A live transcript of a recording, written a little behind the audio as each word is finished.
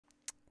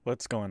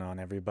What's going on,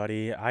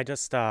 everybody? I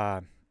just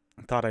thought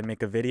I'd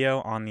make a video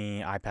on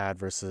the iPad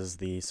versus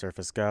the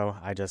Surface Go.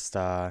 I just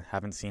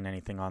haven't seen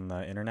anything on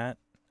the internet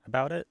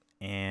about it,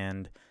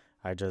 and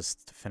I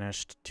just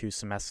finished 2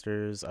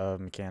 semesters of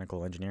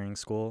mechanical engineering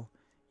school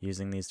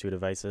using these two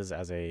devices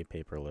as a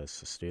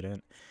paperless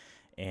student,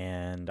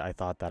 and I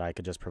thought that I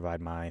could just provide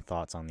my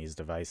thoughts on these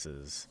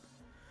devices.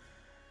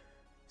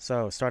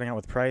 So, starting out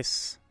with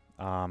price,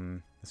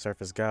 the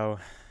Surface Go,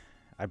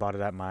 I bought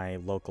it at my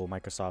local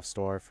Microsoft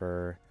store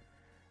for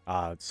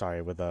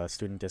with a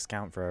student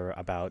discount for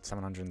about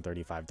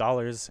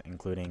 $735,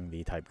 including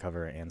the type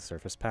cover and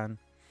Surface Pen.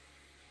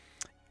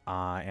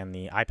 And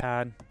the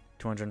iPad,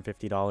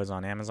 $250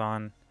 on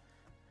Amazon.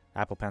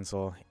 Apple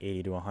Pencil,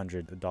 $80 to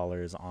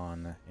 $100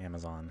 on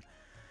Amazon.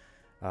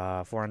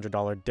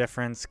 $400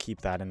 difference,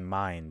 keep that in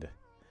mind.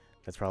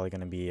 That's probably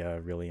going to be a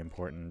really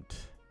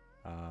important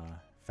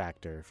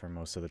factor for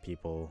most of the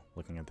people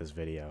looking at this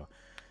video.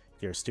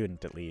 If you're a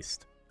student, at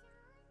least.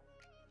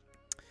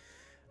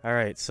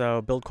 Alright,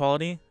 so build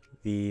quality.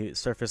 The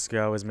Surface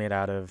Go is made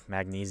out of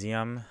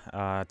magnesium.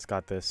 It's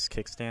got this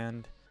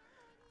kickstand.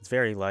 It's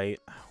very light,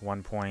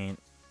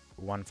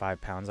 1.15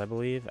 pounds, I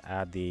believe.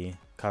 Add the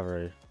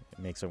cover, it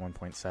makes it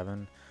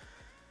 1.7.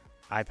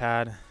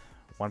 iPad,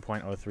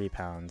 1.03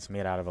 pounds,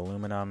 made out of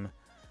aluminum.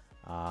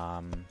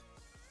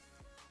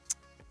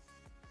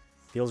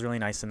 Feels really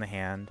nice in the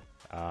hand.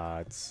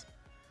 It's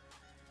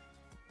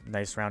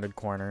nice rounded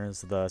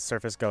corners. The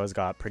Surface Go has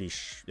got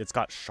it's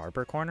got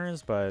sharper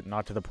corners, but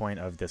not to the point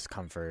of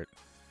discomfort.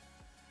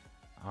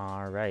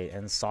 Alright,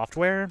 and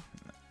software,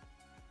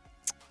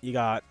 you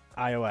got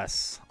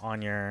iOS on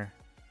your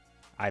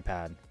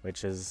iPad,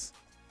 which is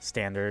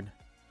standard.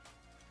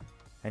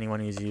 Anyone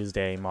who's used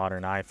a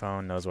modern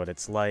iPhone knows what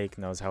it's like,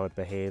 knows how it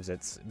behaves.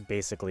 It's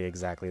basically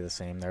exactly the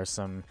same. There's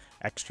some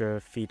extra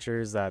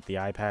features that the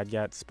iPad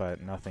gets,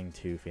 but nothing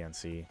too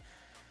fancy.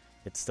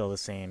 It's still the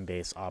same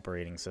base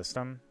operating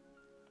system.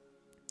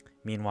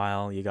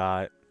 Meanwhile, you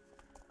got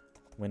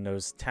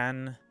Windows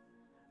 10.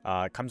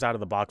 It comes out of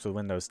the box with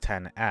Windows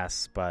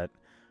 10S, but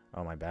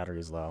oh, my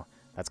battery's low.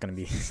 That's going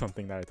to be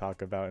something that I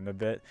talk about in a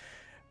bit.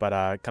 But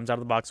it comes out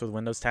of the box with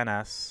Windows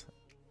 10S.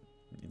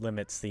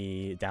 Limits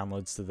the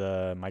downloads to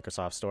the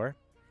Microsoft Store,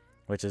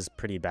 which is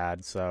pretty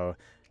bad. So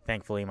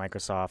thankfully,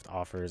 Microsoft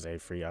offers a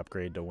free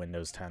upgrade to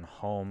Windows 10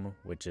 Home,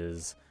 which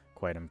is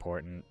quite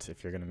important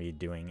if you're going to be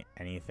doing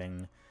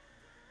anything.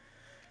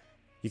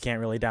 You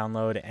can't really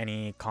download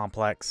any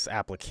complex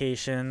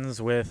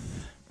applications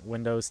with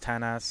Windows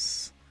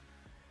 10S.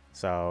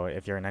 So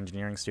if you're an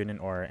engineering student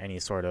or any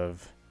sort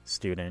of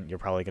student, you're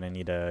probably going to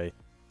need to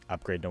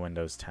upgrade to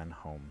Windows 10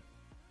 Home.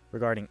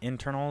 Regarding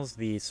internals,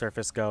 the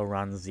Surface Go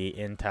runs the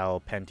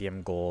Intel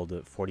Pentium Gold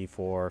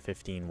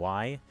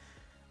 4415Y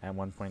at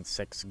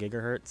 1.6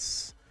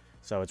 gigahertz.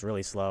 So it's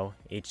really slow.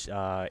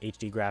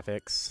 HD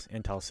graphics,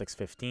 Intel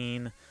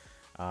 615,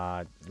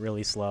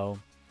 really slow.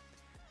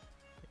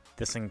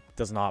 This thing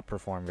does not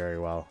perform very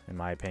well, in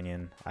my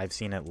opinion. I've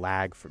seen it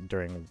lag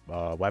during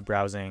web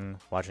browsing,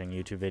 watching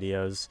YouTube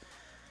videos.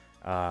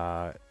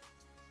 I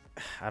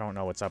don't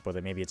know what's up with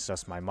it. Maybe it's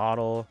just my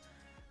model,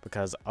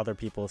 because other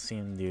people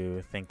seem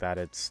to think that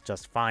it's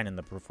just fine in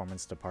the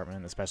performance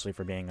department, especially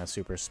for being a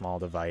super small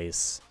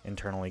device.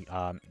 Internally,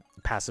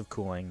 passive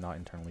cooling, not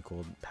internally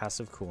cooled,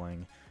 passive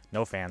cooling.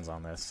 No fans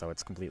on this, so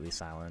it's completely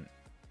silent.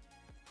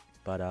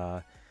 But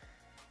I'm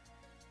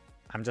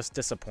just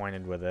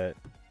disappointed with it.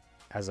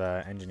 As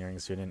an engineering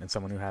student and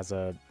someone who has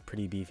a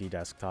pretty beefy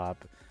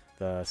desktop,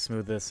 the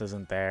smoothness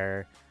isn't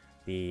there.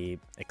 The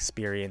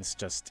experience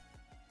just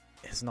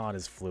is not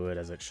as fluid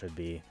as it should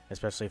be,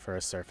 especially for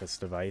a Surface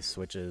device,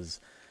 which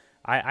is...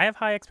 I have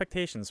high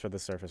expectations for the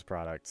Surface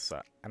products,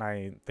 and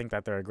I think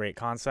that they're a great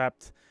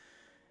concept.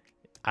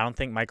 I don't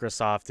think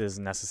Microsoft is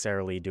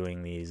necessarily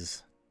doing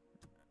these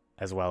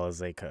as well as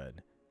they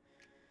could.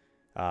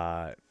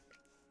 Alright,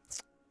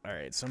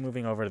 so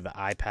moving over to the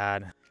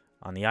iPad.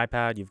 On the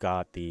iPad, you've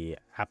got the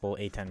Apple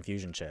A10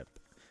 Fusion chip.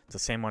 It's the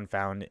same one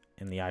found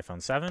in the iPhone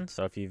 7,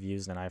 so if you've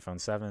used an iPhone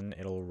 7,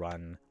 it'll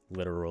run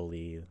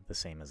literally the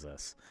same as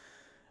this.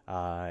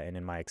 And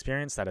in my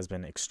experience, that has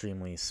been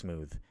extremely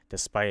smooth,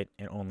 despite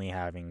it only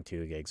having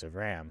 2 gigs of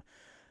RAM.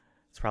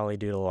 It's probably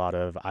due to a lot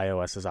of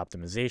iOS's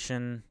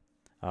optimization.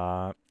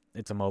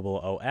 It's a mobile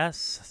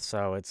OS,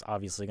 so it's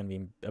obviously going to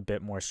be a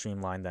bit more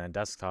streamlined than a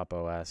desktop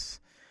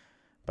OS.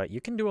 But you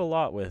can do a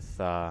lot with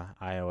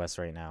iOS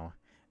right now.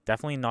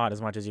 Definitely not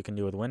as much as you can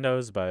do with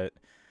Windows, but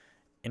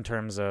in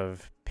terms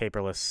of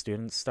paperless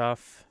student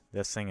stuff,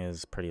 this thing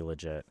is pretty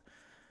legit.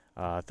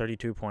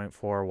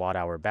 32.4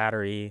 watt-hour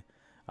battery.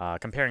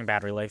 Comparing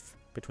battery life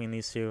between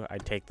these two,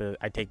 I'd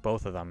take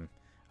both of them.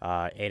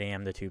 8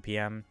 a.m. to 2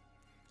 p.m.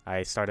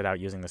 I started out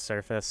using the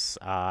Surface.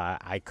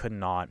 I could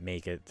not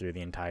make it through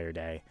the entire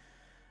day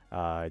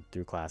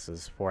through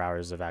classes. 4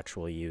 hours of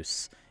actual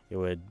use. It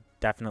would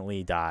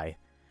definitely die.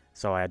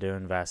 So I had to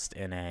invest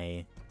in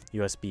a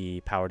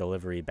USB power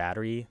delivery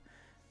battery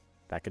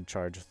that could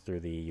charge through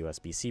the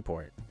USB-C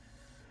port.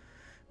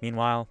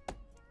 Meanwhile,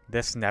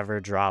 This never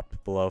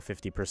dropped below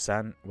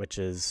 50%, which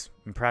is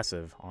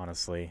impressive,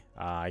 honestly.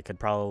 I could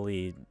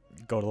probably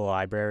go to the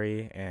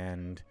library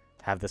and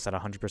have this at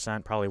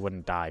 100%. Probably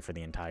wouldn't die for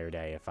the entire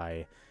day if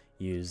I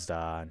used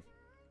all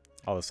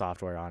the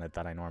software on it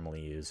that I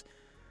normally use.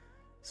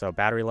 So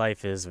battery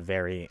life is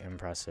very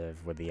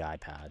impressive with the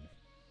iPad.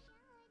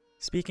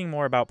 Speaking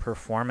more about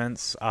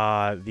performance,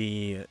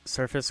 the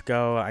Surface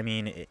Go, I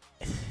mean,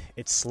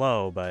 it's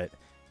slow, but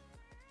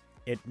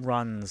it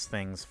runs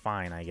things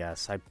fine, I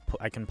guess.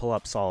 I can pull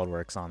up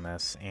SolidWorks on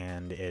this,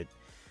 and it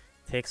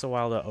takes a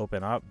while to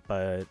open up,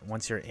 but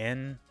once you're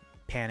in,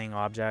 panning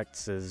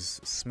objects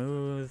is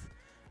smooth.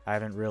 I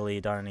haven't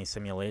really done any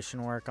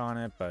simulation work on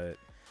it, but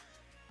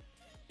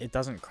it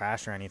doesn't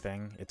crash or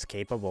anything. It's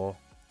capable.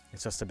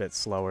 It's just a bit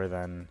slower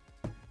than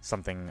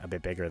something a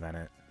bit bigger than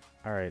it.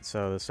 Alright,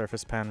 so the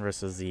Surface Pen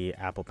versus the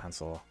Apple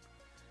Pencil.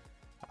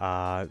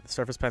 The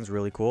Surface Pen's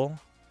really cool.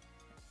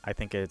 I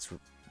think it's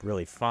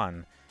really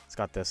fun. It's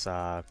got this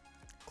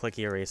clicky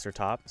eraser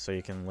top, so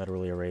you can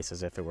literally erase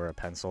as if it were a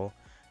pencil.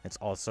 It's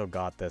also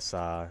got this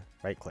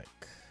right click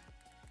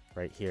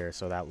right here,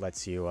 so that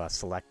lets you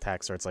select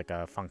text, or it's like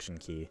a function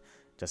key.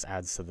 Just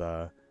adds to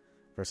the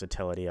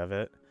versatility of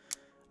it.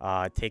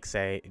 It takes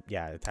it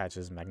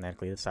attaches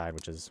magnetically to the side,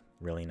 which is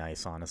really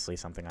nice, honestly,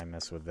 something I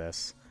miss with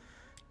this.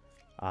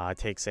 It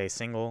takes a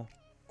single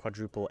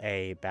quadruple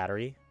A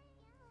battery.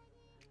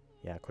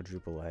 Yeah,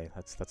 quadruple A.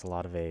 That's a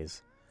lot of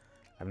A's.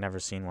 I've never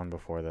seen one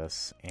before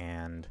this,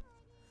 and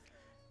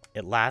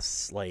it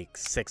lasts like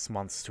 6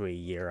 months to a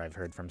year, I've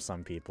heard from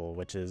some people,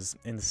 which is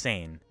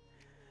insane.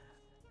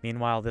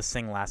 Meanwhile, this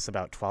thing lasts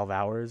about 12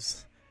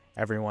 hours.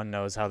 Everyone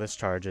knows how this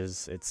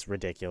charges. It's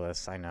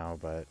ridiculous, I know,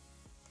 but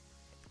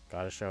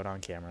gotta show it on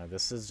camera.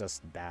 This is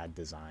just bad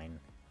design.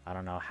 I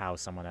don't know how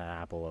someone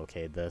at Apple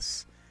okayed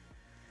this,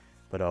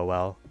 but oh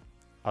well.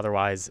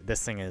 Otherwise,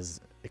 this thing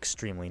is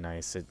extremely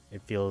nice. It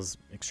feels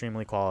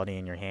extremely quality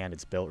in your hand.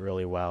 It's built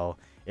really well.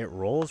 It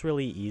rolls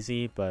really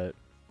easy, but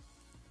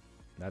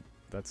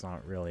that's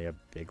not really a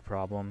big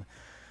problem.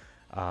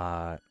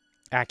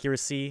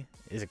 Accuracy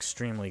is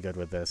extremely good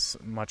with this,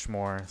 much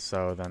more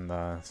so than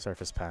the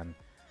Surface Pen.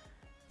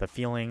 The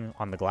feeling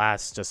on the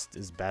glass just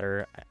is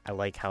better. I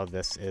like how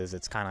this is.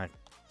 It's kind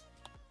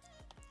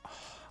of,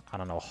 I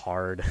don't know,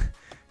 hard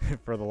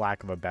for the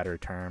lack of a better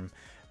term,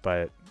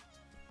 but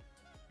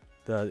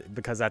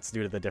because that's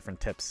due to the different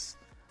tips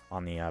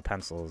on the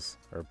pencils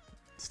or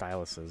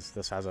styluses.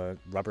 This has a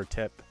rubber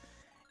tip,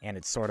 and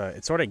it sort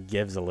of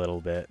gives a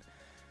little bit,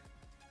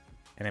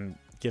 and it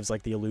gives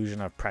like the illusion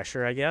of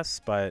pressure, I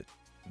guess. But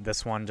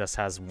this one just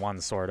has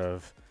one sort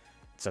of,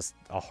 just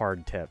a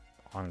hard tip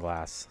on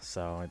glass,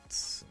 so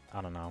it's,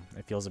 I don't know,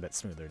 it feels a bit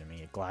smoother to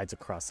me. It glides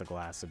across the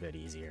glass a bit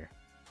easier.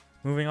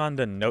 Moving on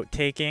to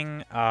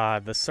note-taking,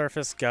 the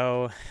Surface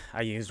Go,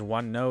 I used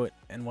OneNote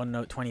and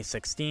OneNote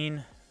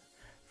 2016.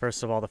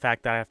 First of all, the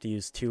fact that I have to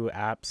use 2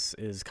 apps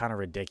is kind of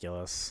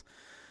ridiculous.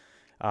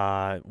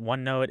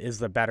 OneNote is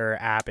the better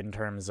app in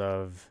terms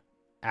of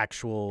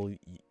actual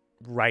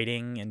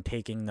writing and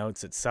taking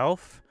notes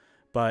itself,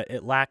 but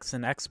it lacks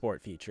an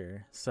export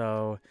feature.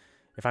 So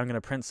if I'm going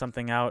to print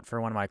something out for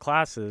one of my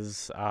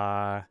classes,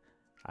 I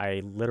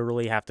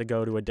literally have to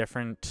go to a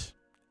different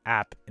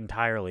app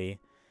entirely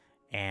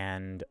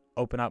and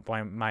open up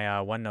my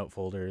OneNote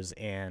folders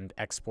and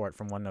export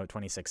from OneNote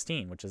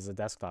 2016, which is the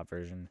desktop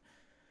version.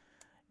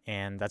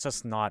 And that's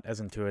just not as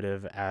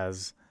intuitive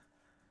as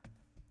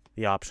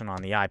the option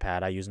on the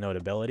iPad. I use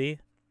Notability.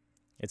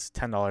 It's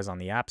 $10 on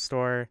the App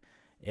Store.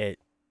 It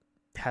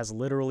has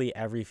literally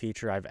every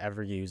feature I've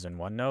ever used in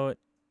OneNote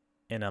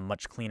in a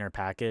much cleaner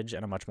package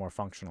and a much more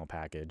functional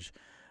package.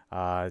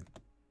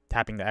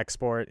 Tapping to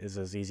export is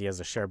as easy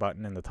as a share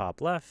button in the top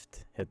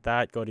left. Hit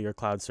that, go to your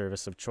cloud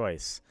service of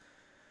choice.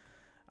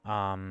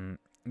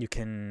 You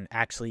can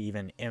actually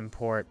even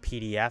import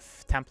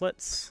PDF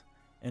templates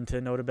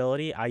into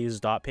Notability. I use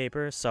dot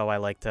paper, so I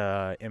like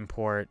to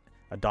import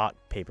a dot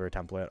paper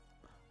template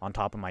on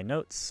top of my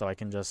notes, so I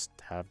can just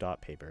have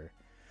dot paper.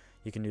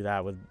 You can do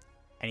that with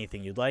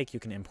anything you'd like. You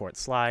can import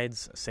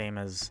slides, same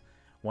as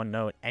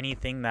OneNote.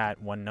 Anything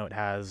that OneNote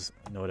has,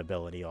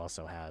 Notability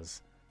also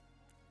has.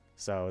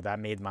 So that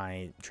made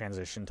my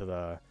transition to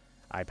the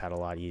iPad a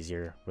lot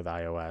easier with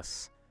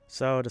iOS.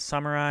 So to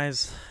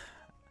summarize,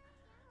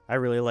 I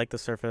really like the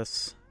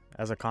Surface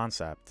as a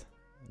concept.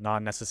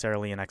 Not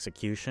necessarily in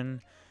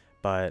execution,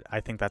 but I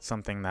think that's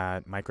something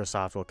that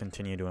Microsoft will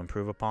continue to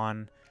improve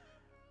upon,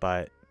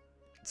 but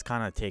it's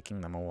kind of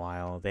taking them a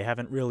while. They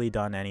haven't really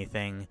done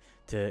anything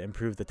to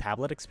improve the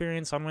tablet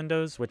experience on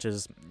Windows, which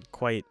is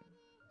quite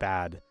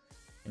bad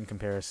in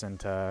comparison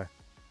to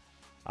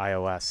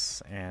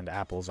iOS and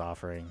Apple's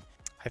offering.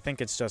 I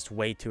think it's just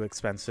way too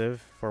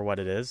expensive for what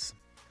it is.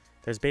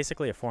 There's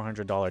basically a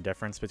 $400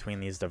 difference between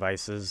these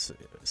devices,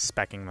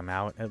 speccing them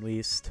out at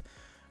least,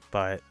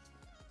 but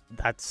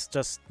that's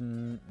just,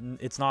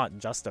 it's not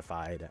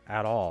justified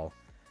at all.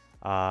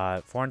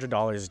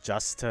 $400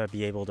 just to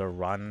be able to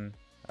run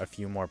a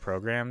few more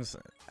programs,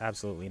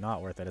 absolutely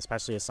not worth it,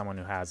 especially as someone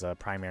who has a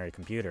primary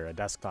computer, a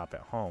desktop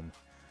at home.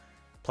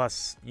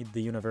 Plus,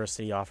 the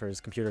university offers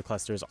computer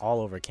clusters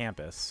all over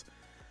campus.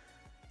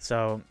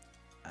 So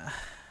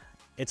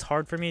it's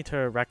hard for me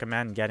to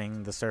recommend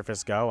getting the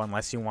Surface Go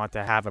unless you want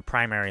to have a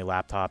primary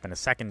laptop and a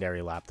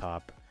secondary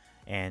laptop,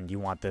 and you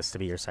want this to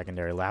be your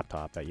secondary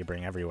laptop that you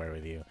bring everywhere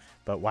with you.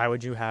 But why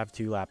would you have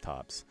two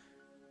laptops?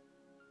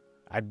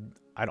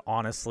 I'd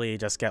honestly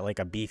just get like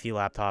a beefy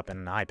laptop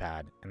and an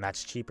iPad, and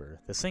that's cheaper.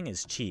 This thing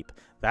is cheap.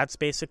 That's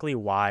basically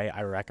why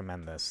I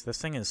recommend this.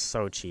 This thing is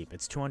so cheap.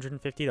 It's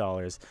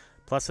 $250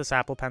 plus this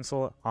Apple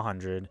Pencil,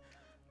 $100.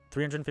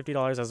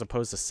 $350 as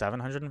opposed to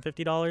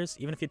 $750.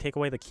 Even if you take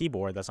away the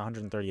keyboard, that's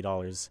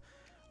 $130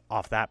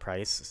 off that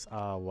price.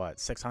 What,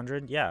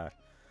 $600? Yeah,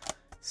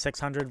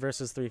 $600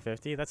 versus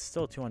 $350. That's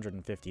still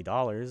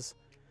 $250.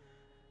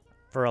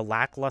 For a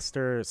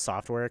lackluster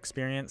software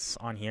experience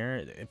on here,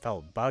 it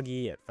felt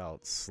buggy, it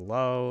felt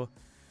slow.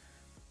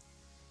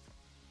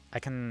 I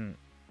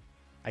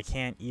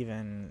can't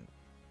even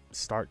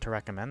start to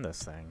recommend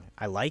this thing.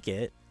 I like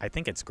it. I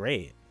think it's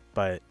great.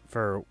 But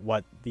for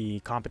what the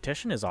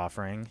competition is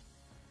offering,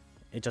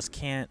 it just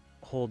can't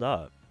hold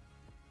up.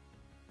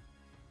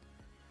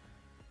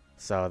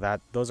 So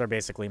those are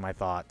basically my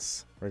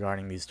thoughts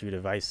regarding these two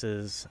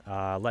devices.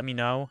 Let me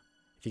know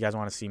if you guys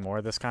want to see more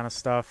of this kind of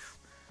stuff.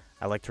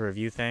 I like to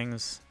review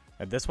things.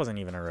 This wasn't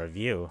even a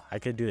review. I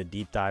could do a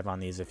deep dive on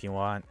these if you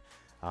want.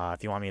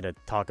 If you want me to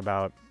talk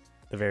about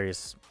the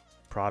various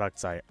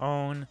products I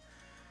own,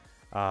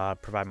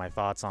 provide my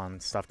thoughts on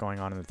stuff going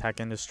on in the tech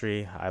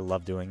industry. I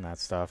love doing that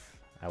stuff.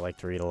 I like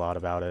to read a lot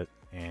about it.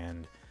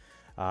 And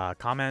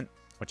comment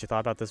what you thought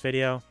about this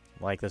video.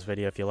 Like this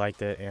video if you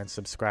liked it, and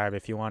subscribe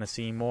if you want to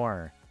see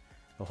more.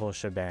 The whole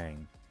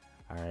shebang.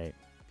 Alright,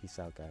 peace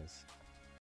out, guys.